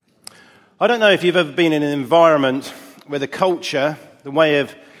I don't know if you've ever been in an environment where the culture, the way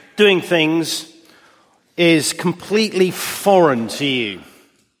of doing things, is completely foreign to you.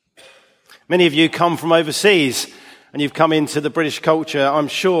 Many of you come from overseas and you've come into the British culture. I'm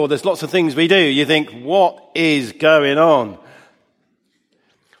sure there's lots of things we do. You think, what is going on?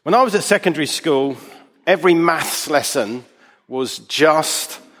 When I was at secondary school, every maths lesson was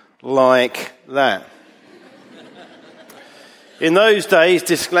just like that. In those days,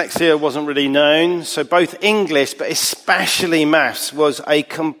 dyslexia wasn't really known, so both English, but especially maths, was a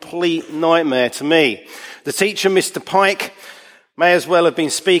complete nightmare to me. The teacher, Mr. Pike, may as well have been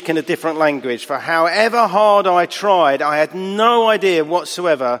speaking a different language, for however hard I tried, I had no idea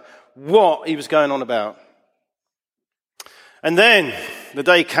whatsoever what he was going on about. And then the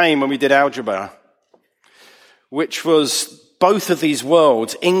day came when we did algebra, which was both of these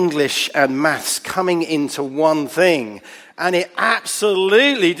worlds, English and maths, coming into one thing. And it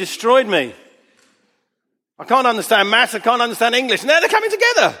absolutely destroyed me. I can't understand maths, I can't understand English. Now they're coming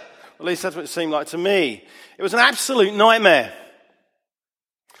together. At least that's what it seemed like to me. It was an absolute nightmare.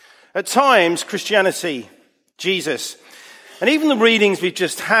 At times, Christianity, Jesus, and even the readings we've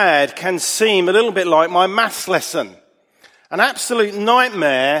just had can seem a little bit like my maths lesson. An absolute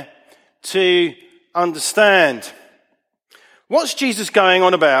nightmare to understand. What's Jesus going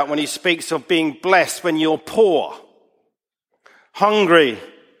on about when he speaks of being blessed when you're poor, hungry,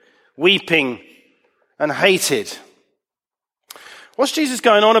 weeping, and hated? What's Jesus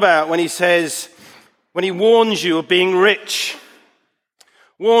going on about when he says, when he warns you of being rich,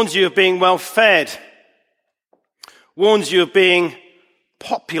 warns you of being well fed, warns you of being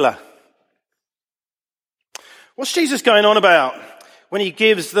popular? What's Jesus going on about when he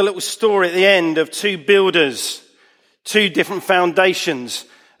gives the little story at the end of two builders, two different foundations,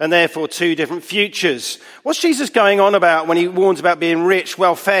 and therefore two different futures? What's Jesus going on about when he warns about being rich,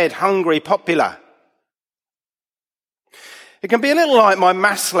 well-fed, hungry, popular? It can be a little like my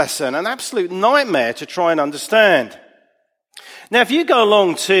maths lesson, an absolute nightmare to try and understand. Now, if you go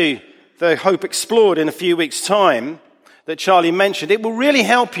along to the Hope Explored in a few weeks' time that Charlie mentioned, it will really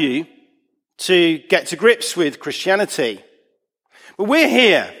help you to get to grips with Christianity. But we're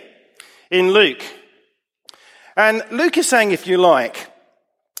here in Luke. And Luke is saying, if you like,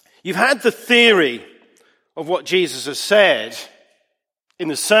 you've had the theory of what Jesus has said in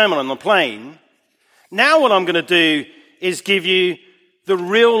the Sermon on the Plain. Now what I'm going to do is give you the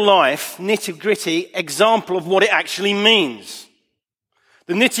real life, nitty-gritty example of what it actually means.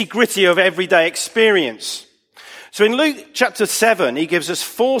 The nitty-gritty of everyday experience. So in Luke chapter 7, he gives us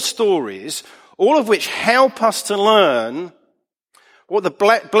 4 stories, all of which help us to learn what the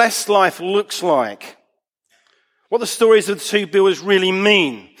blessed life looks like. What the stories of the two builders really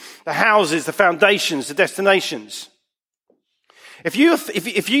mean. The houses, the foundations, the destinations. If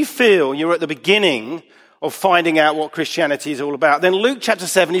you feel you're at the beginning of finding out what Christianity is all about, then Luke chapter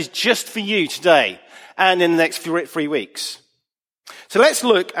 7 is just for you today and in the next 3 weeks. So let's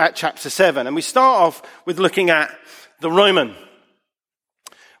look at chapter 7, and we start off with looking at the Roman.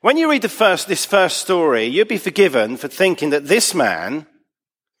 When you read this first story, you'll be forgiven for thinking that this man,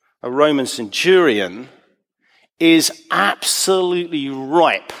 a Roman centurion, is absolutely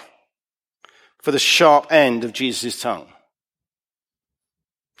ripe for the sharp end of Jesus' tongue.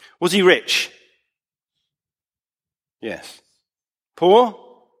 Was he rich? Yes. Poor?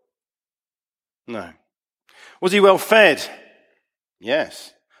 No. Was he well fed?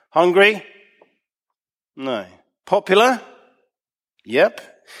 Yes. Hungry? No. Popular? Yep.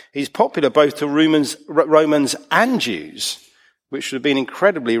 He's popular both to Romans and Jews, which would have been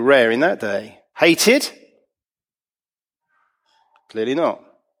incredibly rare in that day. Hated? Clearly not.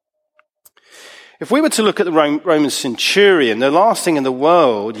 If we were to look at the Roman centurion, the last thing in the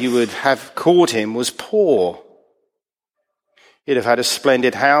world you would have called him was poor. He'd have had a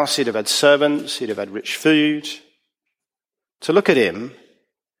splendid house, he'd have had servants, he'd have had rich food. To look at him,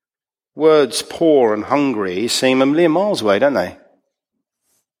 words poor and hungry seem a million miles away, don't they?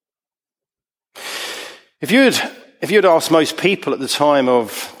 If you had asked most people at the time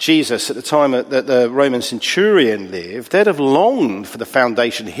of Jesus, at the time that the Roman centurion lived, they'd have longed for the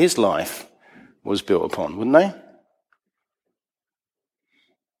foundation his life was built upon, wouldn't they?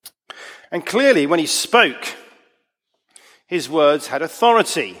 And clearly, when he spoke, his words had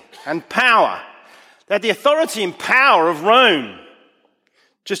authority and power. They had the authority and power of Rome.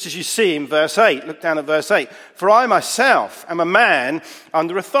 Just as you see in verse 8. Look down at verse 8. For I myself am a man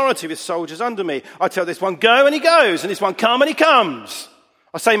under authority with soldiers under me. I tell this one, go, and he goes. And this one, come, and he comes.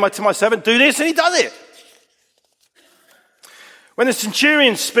 I say to my servant, do this, and he does it. When the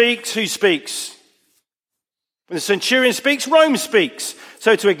centurion speaks, who speaks? When the centurion speaks, Rome speaks.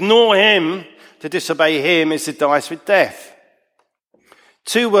 So to ignore him, to disobey him, is to die with death.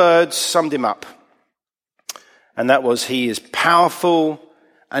 2 words summed him up. And that was, he is powerful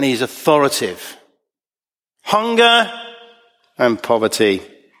and he's authoritative. Hunger and poverty,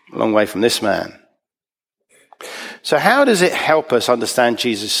 a long way from this man. So how does it help us understand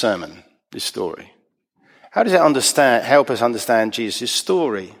Jesus' sermon, this story? How does it help us understand Jesus'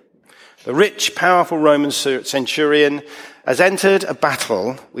 story? The rich, powerful Roman centurion has entered a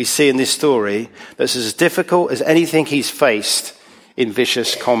battle, we see in this story, that's as difficult as anything he's faced in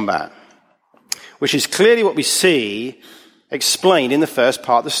vicious combat, which is clearly what we see explained in the first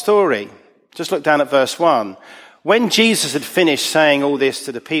part of the story. Just look down at verse 1. When Jesus had finished saying all this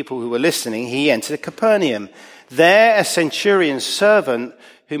to the people who were listening, he entered Capernaum. There a centurion's servant,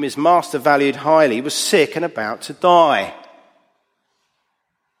 whom his master valued highly, was sick and about to die.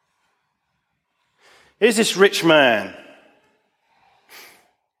 Here's this rich man,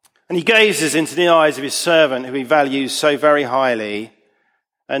 and he gazes into the eyes of his servant, who he values so very highly,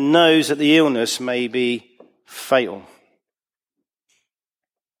 and knows that the illness may be fatal.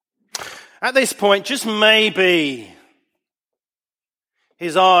 At this point, just maybe,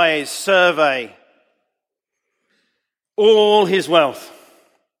 his eyes survey all his wealth.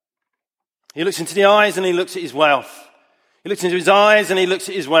 He looks into the eyes and he looks at his wealth. He looks into his eyes and he looks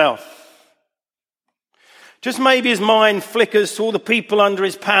at his wealth. Just maybe his mind flickers to all the people under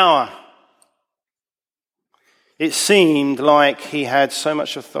his power. It seemed like he had so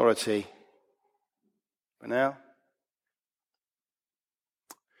much authority. But now,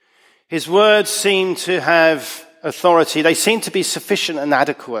 his words seem to have authority. They seem to be sufficient and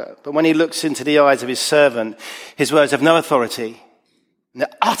adequate. But when he looks into the eyes of his servant, his words have no authority. And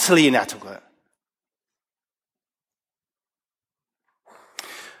they're utterly inadequate.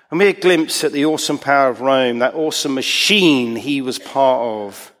 A mere glimpse at the awesome power of Rome, that awesome machine he was part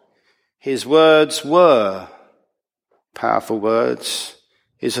of. His words were powerful words.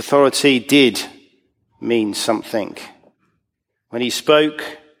 His authority did mean something. When he spoke,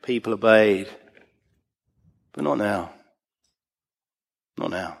 people obeyed. But not now. Not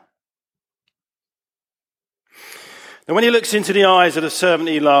now. And when he looks into the eyes of the servant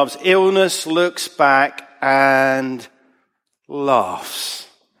he loves, illness looks back and laughs.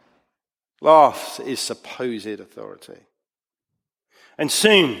 Laughs at his supposed authority. And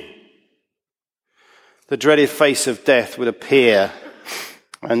soon, the dreaded face of death would appear,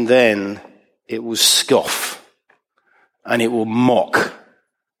 and then it will scoff, and it will mock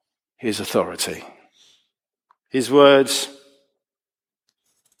his authority. His words,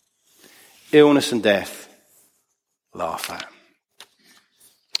 illness and death, laugh at.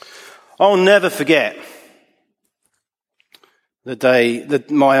 I'll never forget the day,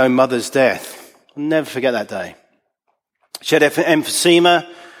 my own mother's death. I'll never forget that day. She had emphysema.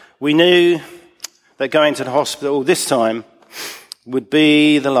 We knew that going to the hospital this time would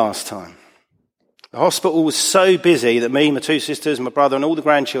be the last time. The hospital was so busy that me, my 2 sisters, my brother and all the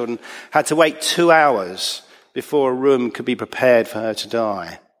grandchildren had to wait 2 hours before a room could be prepared for her to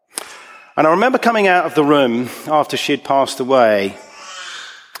die. And I remember coming out of the room after she'd passed away.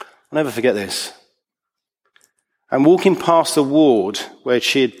 I'll never forget this. And walking past the ward where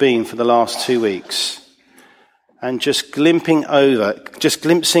she had been for the last 2 weeks, and just glimpsing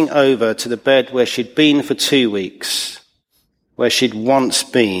over to the bed where she'd been for 2 weeks, where she'd once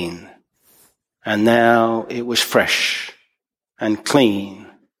been, and now it was fresh and clean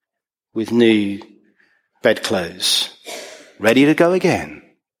with new bedclothes, ready to go again.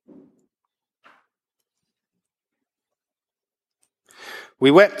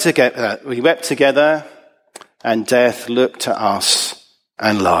 We wept together, and death looked at us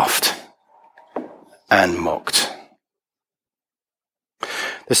and laughed and mocked.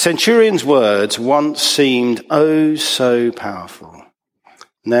 The centurion's words once seemed oh so powerful.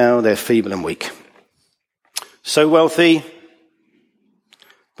 Now they're feeble and weak. So wealthy,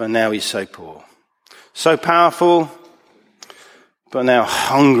 but now he's so poor. So powerful, but now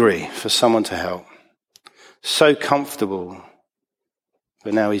hungry for someone to help. So comfortable,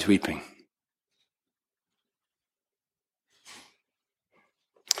 but now he's weeping.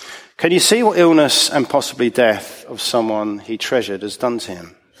 Can you see what illness and possibly death of someone he treasured has done to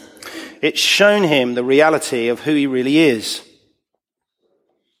him? It's shown him the reality of who he really is.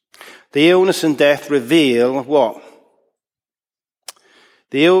 The illness and death reveal what?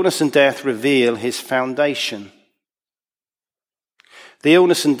 The illness and death reveal his foundation. The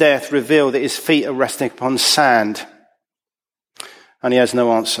illness and death reveal that his feet are resting upon sand, and he has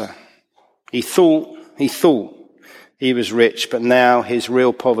no answer. He thought he was rich, but now his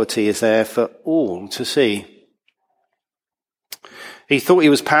real poverty is there for all to see. He thought he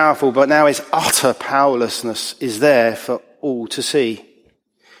was powerful, but now his utter powerlessness is there for all to see.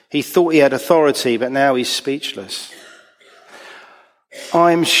 He thought he had authority, but now he's speechless.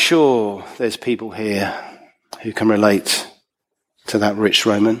 I'm sure there's people here who can relate to that rich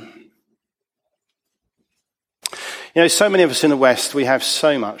Roman. You know, so many of us in the West, we have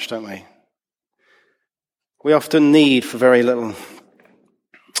so much, don't we? We often need for very little.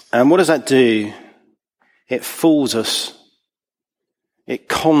 And what does that do? It fools us. It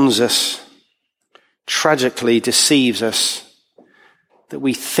cons us. Tragically deceives us that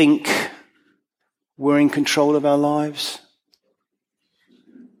we think we're in control of our lives.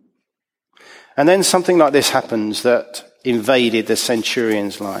 And then something like this happens that invaded the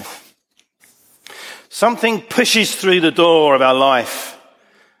centurion's life. Something pushes through the door of our life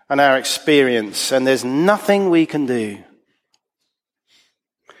and our experience, and there's nothing we can do.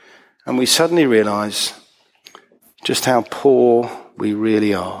 And we suddenly realize just how poor we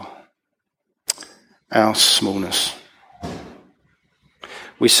really are. Our smallness.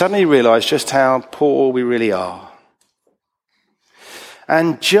 We suddenly realize just how poor we really are.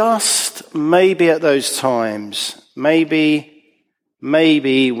 And just maybe at those times, maybe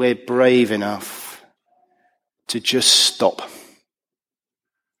we're brave enough to just stop.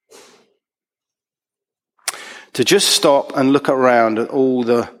 To just stop and look around at all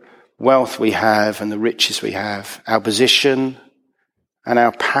the wealth we have and the riches we have, our position and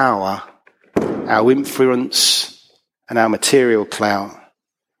our power, our influence and our material clout.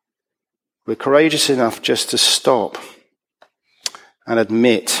 We're courageous enough just to stop and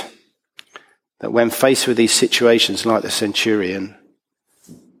admit that when faced with these situations like the centurion,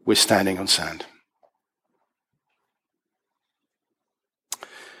 we're standing on sand.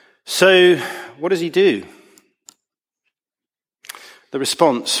 So, what does he do? The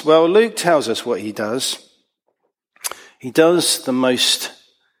response. Well, Luke tells us what he does. He does the most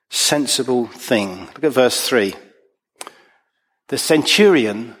sensible thing. Look at verse 3. The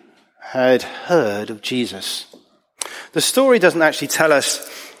centurion had heard of Jesus. The story doesn't actually tell us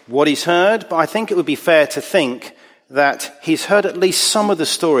what he's heard, but I think it would be fair to think that he's heard at least some of the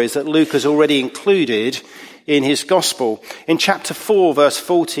stories that Luke has already included in his gospel. In chapter 4, verse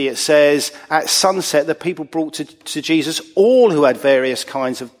 40, it says, at sunset, the people brought to Jesus all who had various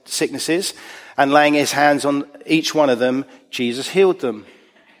kinds of sicknesses, and laying his hands on each one of them, Jesus healed them.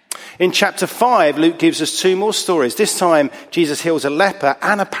 In chapter 5, Luke gives us two more stories. This time, Jesus heals a leper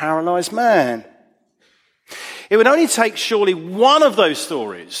and a paralyzed man. It would only take surely one of those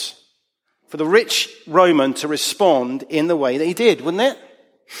stories for the rich Roman to respond in the way that he did, wouldn't it?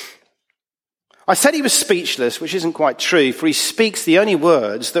 I said he was speechless, which isn't quite true, for he speaks the only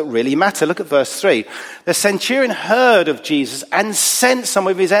words that really matter. Look at verse 3. The centurion heard of Jesus and sent some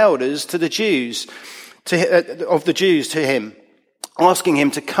of his elders to the Jews, to him, asking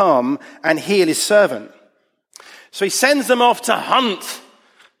him to come and heal his servant. So he sends them off to hunt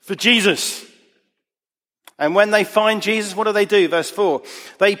for Jesus. And when they find Jesus, what do? Verse 4.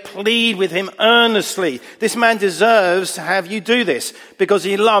 They plead with him earnestly. This man deserves to have you do this because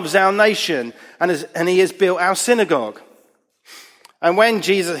he loves our nation and he has built our synagogue. And when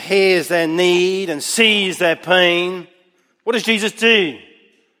Jesus hears their need and sees their pain, what does Jesus do?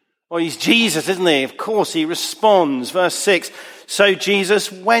 Well, he's Jesus, isn't he? Of course, he responds. Verse 6. So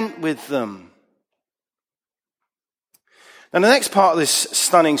Jesus went with them. And the next part of this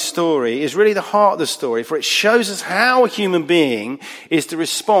stunning story is really the heart of the story, for it shows us how a human being is to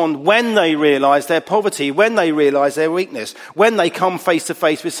respond when they realize their poverty, when they realize their weakness, when they come face to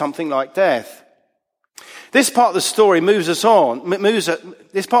face with something like death. This part of the story this part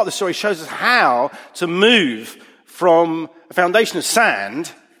of the story shows us how to move from a foundation of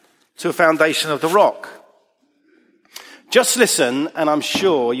sand to a foundation of the rock. Just listen, and I'm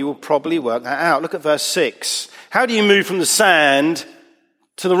sure you will probably work that out. Look at verse 6. How do you move from the sand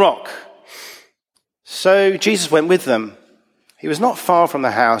to the rock? So Jesus went with them. He was not far from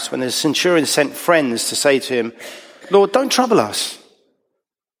the house when the centurion sent friends to say to him, Lord, don't trouble us,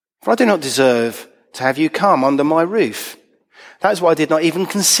 for I do not deserve to have you come under my roof. That is why I did not even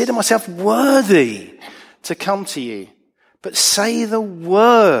consider myself worthy to come to you. But say the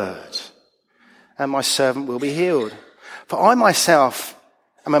word, and my servant will be healed. For I myself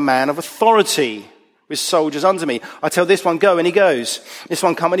am a man of authority, with soldiers under me. I tell this one, go, and he goes. This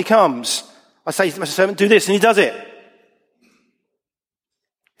one, come, and he comes. I say to my servant, do this, and he does it.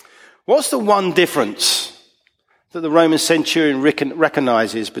 What's the one difference that the Roman centurion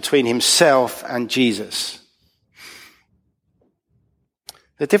recognizes between himself and Jesus?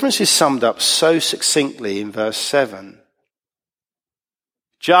 The difference is summed up so succinctly in verse 7.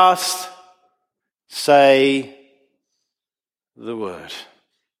 Just say the word.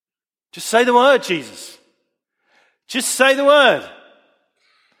 Just say the word, Jesus. Just say the word.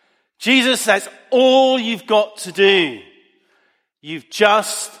 Jesus, that's all you've got to do. You've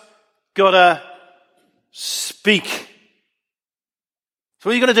just got to speak. So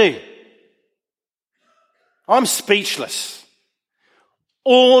what are you going to do? I'm speechless.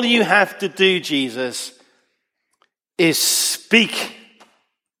 All you have to do, Jesus, is speak.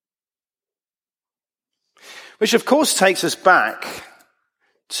 Which of course takes us back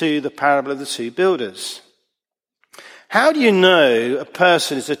to the parable of the two builders. How do you know a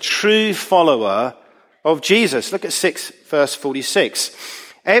person is a true follower of Jesus? Look at 6 verse 46.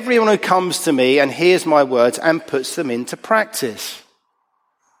 Everyone who comes to me and hears my words and puts them into practice.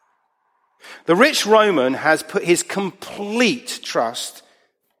 The rich Roman has put his complete trust,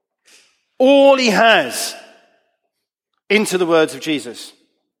 all he has, into the words of Jesus.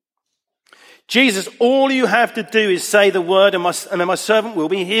 Jesus, all you have to do is say the word and then my servant will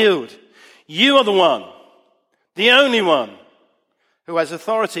be healed. You are the one, the only one who has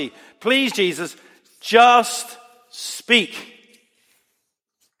authority. Please, Jesus, just speak.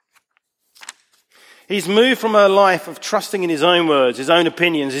 He's moved from a life of trusting in his own words, his own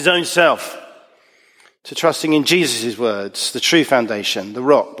opinions, his own self, to trusting in Jesus' words, the true foundation, the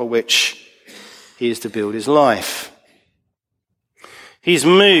rock by which he is to build his life. He's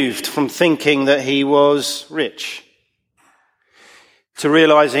moved from thinking that he was rich to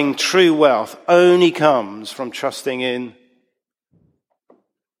realizing true wealth only comes from trusting in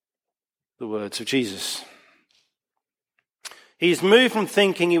the words of Jesus. He's moved from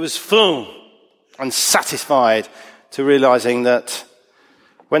thinking he was full and satisfied to realizing that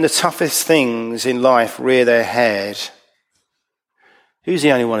when the toughest things in life rear their head, who's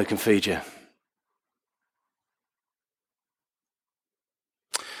the only one who can feed you?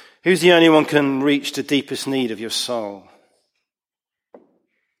 Who's the only one who can reach the deepest need of your soul?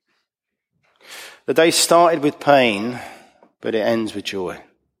 The day started with pain, but it ends with joy.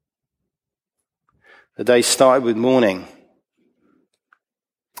 The day started with mourning,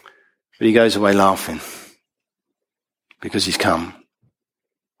 but he goes away laughing because he's come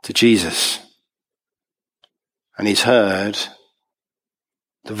to Jesus and he's heard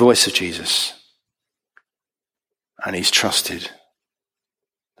the voice of Jesus and he's trusted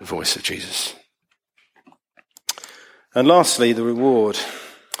the voice of Jesus. And lastly, the reward.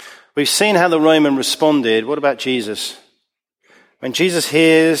 We've seen how the Roman responded. What about Jesus? When Jesus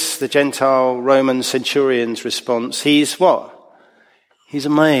hears the Gentile Roman centurion's response, he's what? He's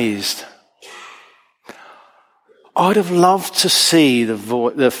amazed. I'd have loved to see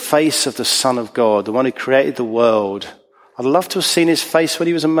the face of the Son of God, the one who created the world. I'd love to have seen his face when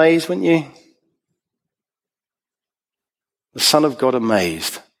he was amazed, wouldn't you? The Son of God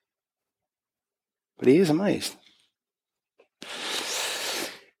amazed. But he is amazed.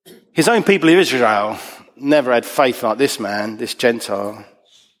 His own people of Israel never had faith like this man, this Gentile.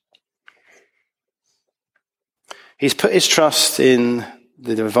 He's put his trust in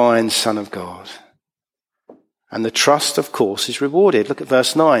the divine Son of God. And the trust, of course, is rewarded. Look at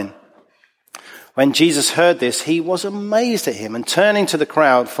verse 9. When Jesus heard this, he was amazed at him, and turning to the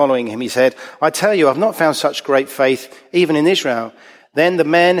crowd following him, he said, I tell you, I've not found such great faith even in Israel. Then the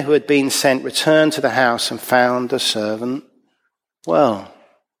men who had been sent returned to the house and found the servant well.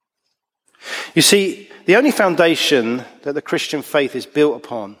 You see, the only foundation that the Christian faith is built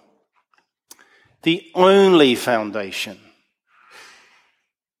upon, the only foundation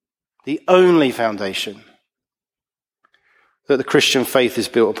that the Christian faith is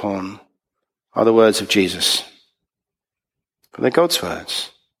built upon are the words of Jesus. But they're God's words.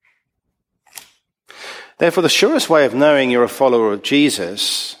 Therefore, the surest way of knowing you're a follower of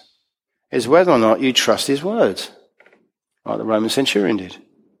Jesus is whether or not you trust his words, like the Roman centurion did.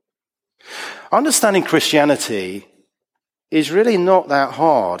 Understanding Christianity is really not that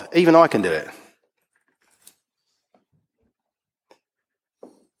hard. Even I can do it.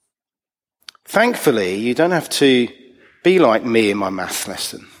 Thankfully, you don't have to be like me in my maths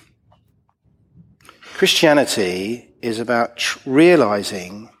lesson. Christianity is about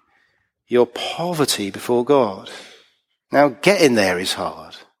realizing your poverty before God. Now, getting there is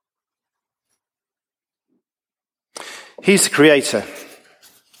hard. He's the creator.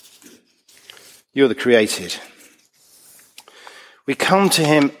 You're the created. We come to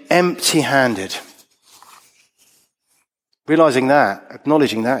him empty-handed. Realizing that,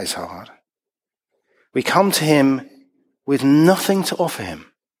 acknowledging that is hard. We come to him with nothing to offer him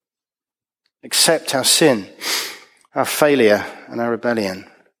except our sin, our failure, and our rebellion.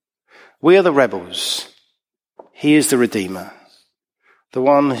 We are the rebels. He is the Redeemer, the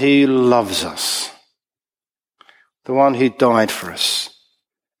one who loves us. the one who died for us,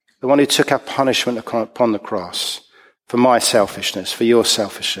 the one who took our punishment upon the cross for my selfishness, for your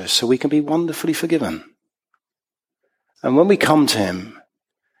selfishness, so we can be wonderfully forgiven. And when we come to him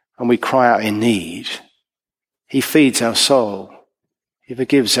and we cry out in need, he feeds our soul. He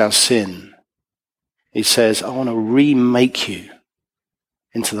forgives our sin. He says, I want to remake you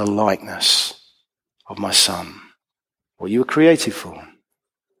into the likeness of my Son, what you were created for.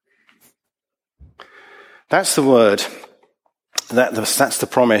 That's the word. That's the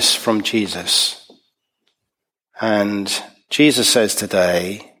promise from Jesus. And Jesus says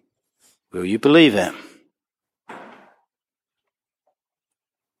today, will you believe it?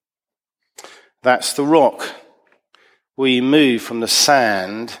 That's the rock. Will you move from the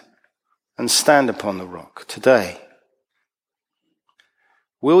sand and stand upon the rock today?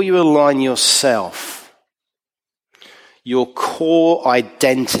 Will you align yourself, your core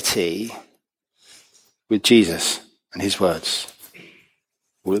identity, with Jesus and his words?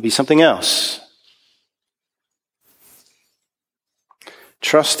 Will it be something else?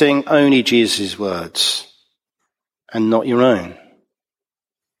 Trusting only Jesus' words and not your own.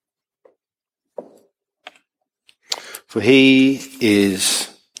 For he is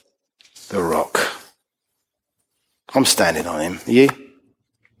the rock. I'm standing on him. Are you?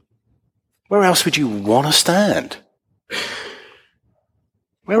 Where else would you want to stand?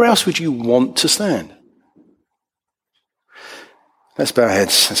 Where else would you want to stand? Let's bow our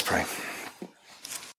heads. Let's pray.